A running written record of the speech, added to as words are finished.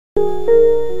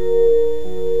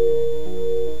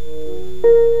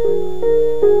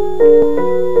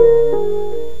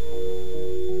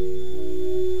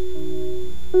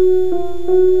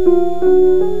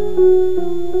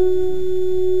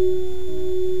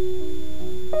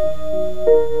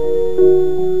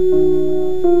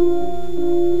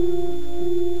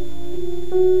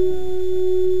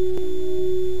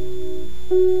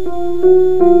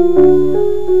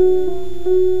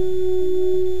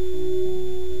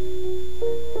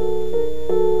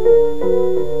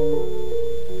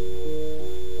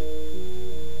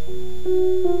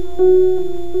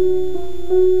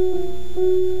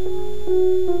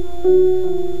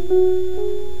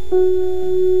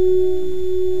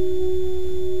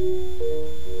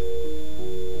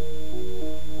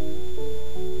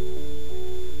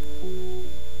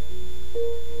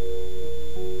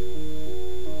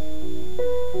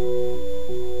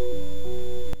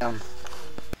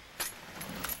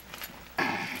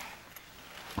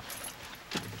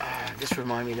Just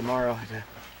remind me tomorrow to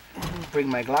bring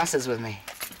my glasses with me.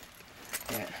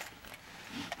 Yeah.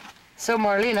 So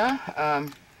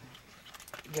Marlena,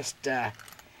 just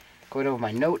going over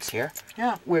my notes here.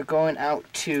 Yeah. We're going out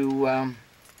to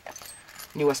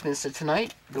New Westminster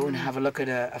tonight. Going to have a look at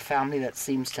a family that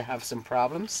seems to have some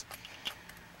problems.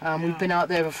 We've been out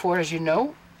there before, as you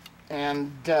know,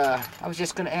 and I was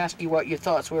just going to ask you what your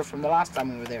thoughts were from the last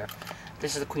time we were there.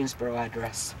 This is the Queensborough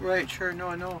address. Right, sure, no,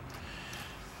 I know.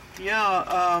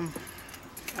 Yeah,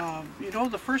 you know,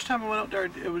 the first time I went out there,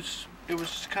 it was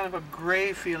kind of a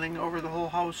gray feeling over the whole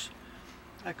house.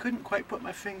 I couldn't quite put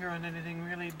my finger on anything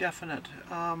really definite.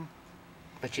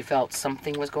 But you felt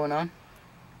something was going on?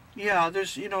 Yeah,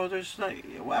 there's like,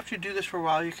 after you do this for a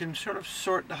while, you can sort of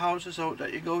sort the houses out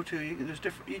that you go to. There's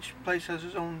different, each place has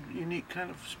its own unique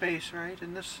kind of space, right?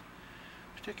 In this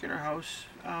particular house,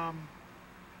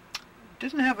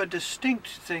 didn't have a distinct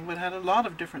thing, but had a lot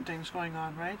of different things going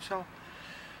on, right? So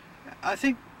I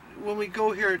think when we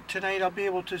go here tonight, I'll be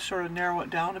able to sort of narrow it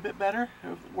down a bit better,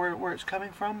 where it's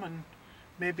coming from, and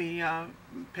maybe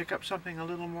pick up something a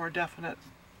little more definite.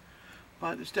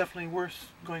 But it's definitely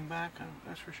worth going back,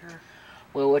 that's for sure.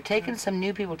 Well, we're taking some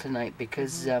new people tonight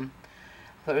because I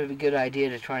thought it would be a good idea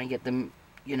to try and get them,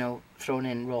 you know, thrown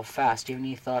in real fast. Do you have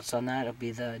any thoughts on that? It'll be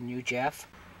the new Jeff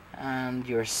and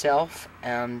yourself,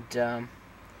 and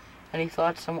any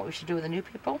thoughts on what we should do with the new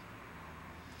people?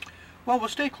 Well, we'll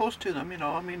stay close to them, you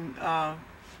know. I mean,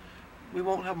 we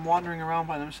won't have them wandering around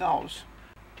by themselves,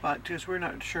 but because we're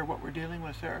not sure what we're dealing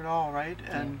with there at all, right?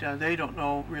 And they don't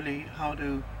know really how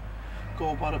to go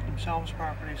about it themselves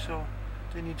properly, so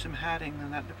they need some hatting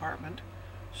in that department.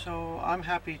 So I'm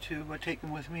happy to take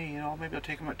them with me, you know. Maybe I'll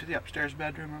take them up to the upstairs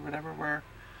bedroom or whatever, where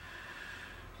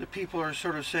the people are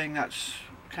sort of saying that's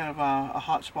kind of a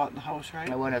hot spot in the house, right?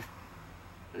 I want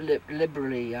to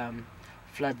liberally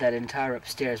flood that entire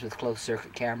upstairs with closed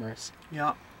circuit cameras.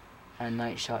 Yeah. And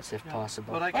night shots if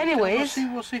possible. But anyways,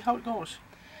 we'll see how it goes.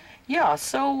 Yeah,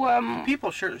 so the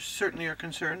people certainly are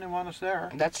concerned and want us there.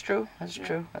 That's true. That's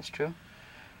true. That's true.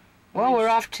 Well, we're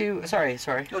off to. Sorry.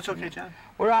 No, it's okay, John.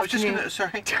 We're off I was just to. Gonna,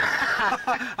 sorry.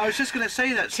 I was just going to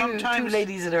say that sometimes. Two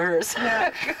ladies in a hearse.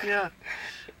 Yeah.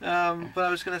 But I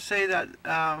was going to say that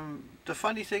the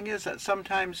funny thing is that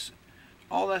sometimes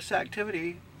all this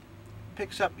activity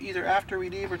picks up either after we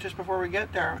leave or just before we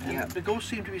get there, and the ghosts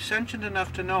seem to be sentient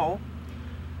enough to know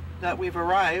that we've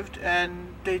arrived,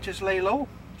 and they just lay low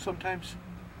sometimes.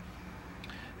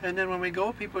 And then when we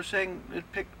go, people are saying it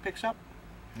picks up.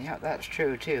 Yeah, that's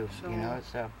true too. So, you know,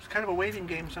 so it's kind of a waiting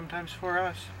game sometimes for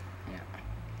us. Yeah.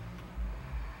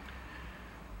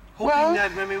 Hoping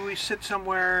that maybe we sit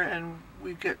somewhere and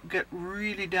we get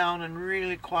really down and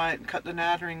really quiet and cut the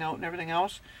nattering out and everything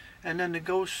else, and then the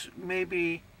ghosts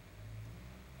maybe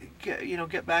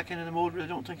get back into the mode where they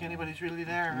don't think anybody's really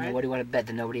there, right? What do you want to bet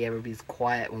that nobody ever be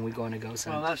quiet when we're going to go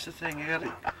somewhere? Well, that's the thing.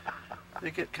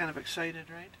 They get kind of excited,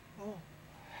 right? Oh.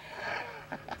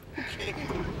 Okay.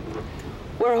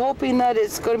 We're hoping that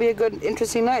it's going to be a good,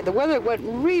 interesting night. The weather went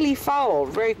really foul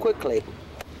very quickly.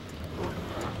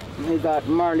 We got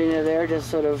Marlena there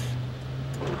just sort of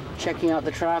checking out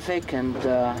the traffic, and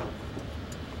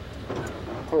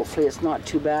hopefully it's not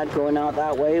too bad going out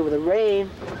that way. With the rain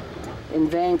in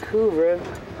Vancouver,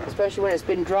 especially when it's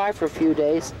been dry for a few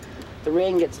days, the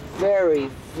rain gets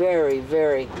very, very,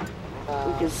 very.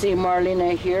 You can see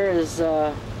Marlena here has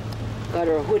got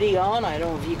her hoodie on. I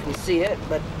don't know if you can see it,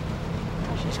 but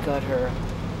she's got her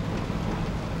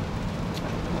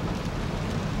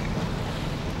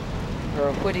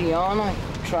hoodie on. I'm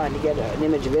trying to get an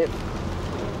image of it.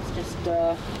 It's just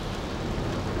a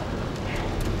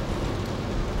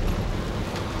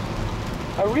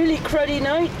really cruddy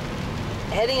night.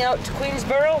 heading out to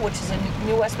Queensborough, which is a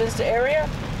New Westminster area.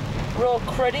 Real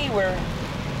cruddy. We're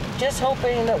just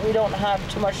hoping that we don't have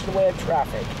too much in the way of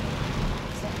traffic.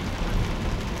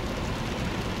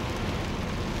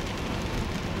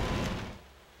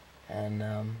 And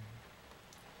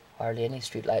hardly any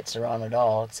street lights are on at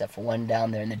all, except for one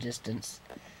down there in the distance.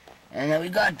 And then we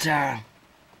got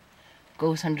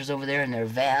ghost hunters over there in their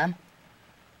van.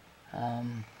 I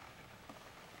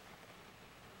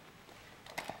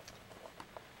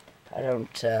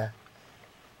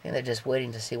think they're just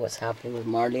waiting to see what's happening with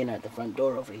Marlena at the front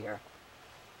door over here.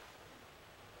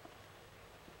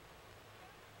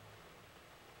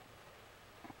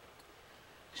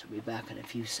 She'll be back in a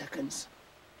few seconds.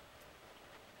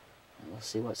 And we'll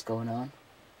see what's going on.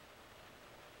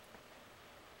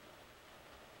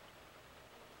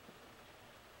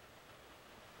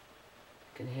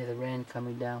 You can hear the rain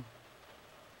coming down.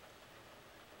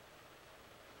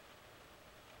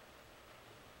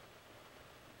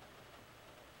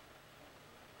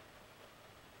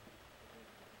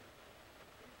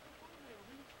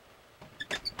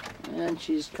 And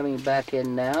she's coming back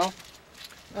in now.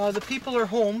 The people are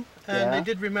home, and Yeah. they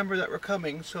did remember that we're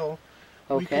coming, so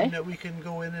Okay. we can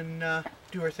go in and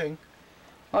do our thing.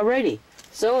 Alrighty.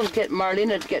 So we'll get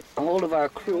Marlena to get a hold of our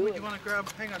crew. Naomi, do you want to grab?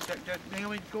 Hang on,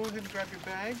 Naomi, go ahead and grab your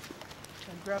bag,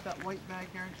 and grab that white bag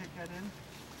there and take that in.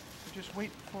 Just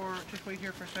wait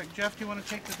here for a sec. Jeff, do you want to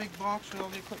take the big box with all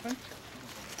the equipment?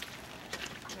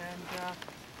 And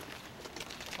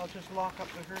I'll just lock up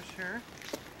the hearse here.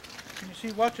 Can you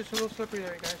see? Watch, it's a little slippery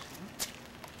there, guys.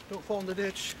 Don't fall in the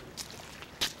ditch.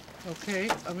 Okay,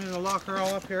 I'm going to lock her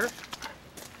all up here.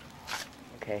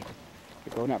 Okay,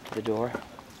 you're going up to the door.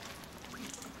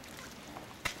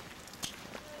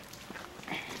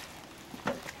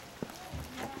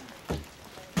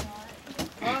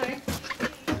 Hi.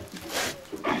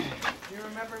 Do you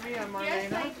remember me? I'm Marlena.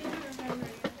 Yes, I do remember.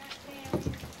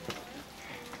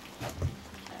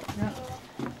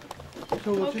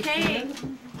 So we'll just Okay. get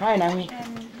in. Hi, Naomi.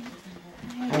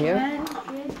 How are you? Good.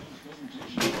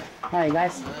 Hi,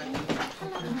 guys.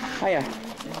 Hiya. You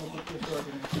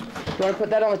want to put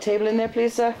that on the table in there,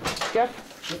 please, Jeff?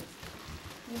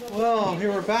 Well,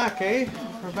 here we're back, eh?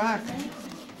 We're back.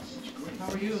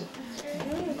 How are you?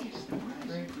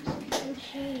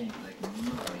 Okay.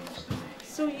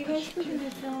 So you guys were gonna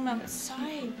film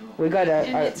outside, We got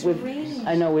and it's raining.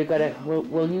 I know we got to.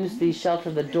 We'll use the shelter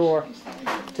of the door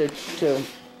to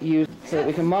use so that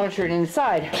we can monitor it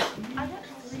inside. I got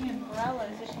 3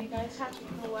 umbrellas if you guys have to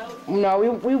go out. No, we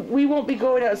won't be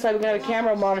going outside. We're gonna have a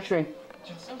camera monitoring.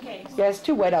 Okay. Yeah, it's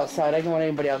too wet outside. I don't want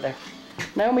anybody out there.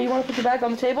 Naomi, you want to put your bag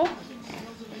on the table?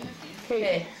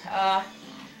 Okay.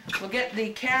 We'll get the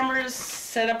cameras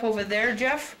set up over there,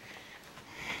 Jeff.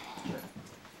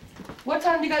 What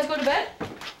time do you guys go to bed?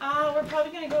 We're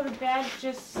probably gonna go to bed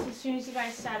just as soon as you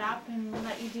guys set up and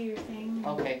let you do your thing.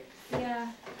 Okay. Yeah.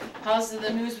 How's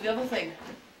the news with the other thing?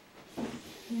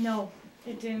 No,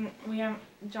 it didn't. We haven't.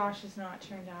 Josh has not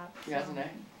turned up. He hasn't, eh?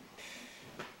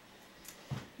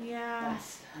 Yeah.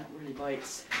 That really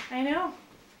bites. I know.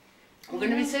 We're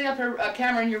going to be setting up a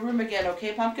camera in your room again,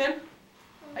 okay, Pumpkin?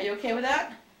 Are you okay with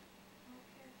that?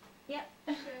 Yeah.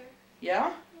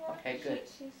 Yeah? Okay, good.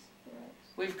 She's good.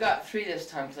 We've got 3 this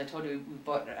time because I told you we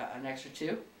bought an extra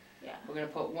 2. Yeah. We're going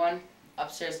to put one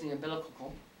upstairs in the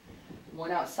umbilical,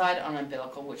 one outside on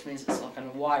umbilical, which means it's like on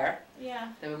a wire. Yeah.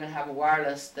 Then we're going to have a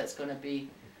wireless that's going to be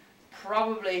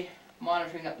probably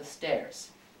monitoring up the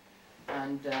stairs.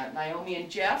 And Naomi and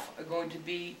Jeff are going to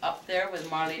be up there with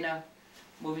Marlena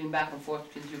moving back and forth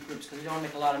between the 2 groups because we don't want to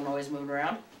make a lot of noise moving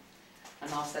around.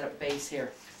 And I'll set up base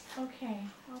here. Okay.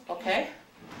 Okay?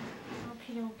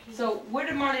 Okay. So where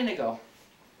did Marlena go?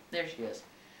 There she is.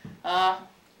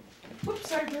 Whoops,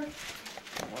 sorry, Bird.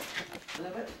 A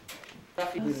little bit.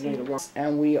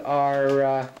 And we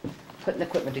are putting the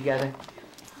equipment together.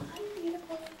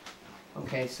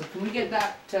 Okay, so can we get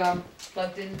that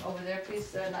plugged in over there,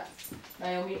 please,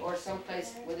 Naomi, or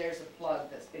someplace where there's a plug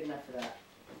that's big enough for that,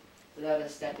 without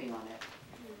us stepping on it.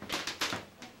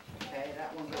 Okay,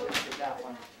 that one goes to that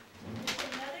one.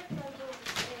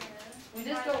 We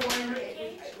just don't want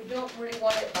it. We don't really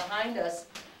want it behind us,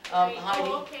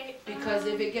 Heidi, because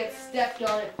if it gets stepped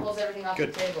on, it pulls everything off the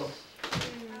table.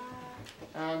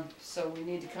 So we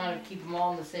need to kind of keep them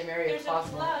all in the same area if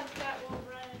possible. There's a plug that will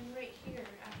run right here,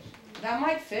 actually. That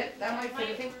might fit. That might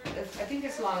fit. I think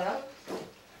it's long enough.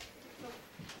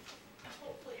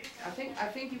 I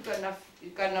think you've got enough.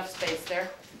 You've got enough space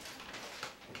there.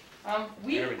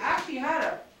 We actually had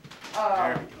a.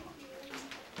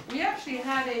 We actually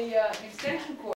had a extension cord.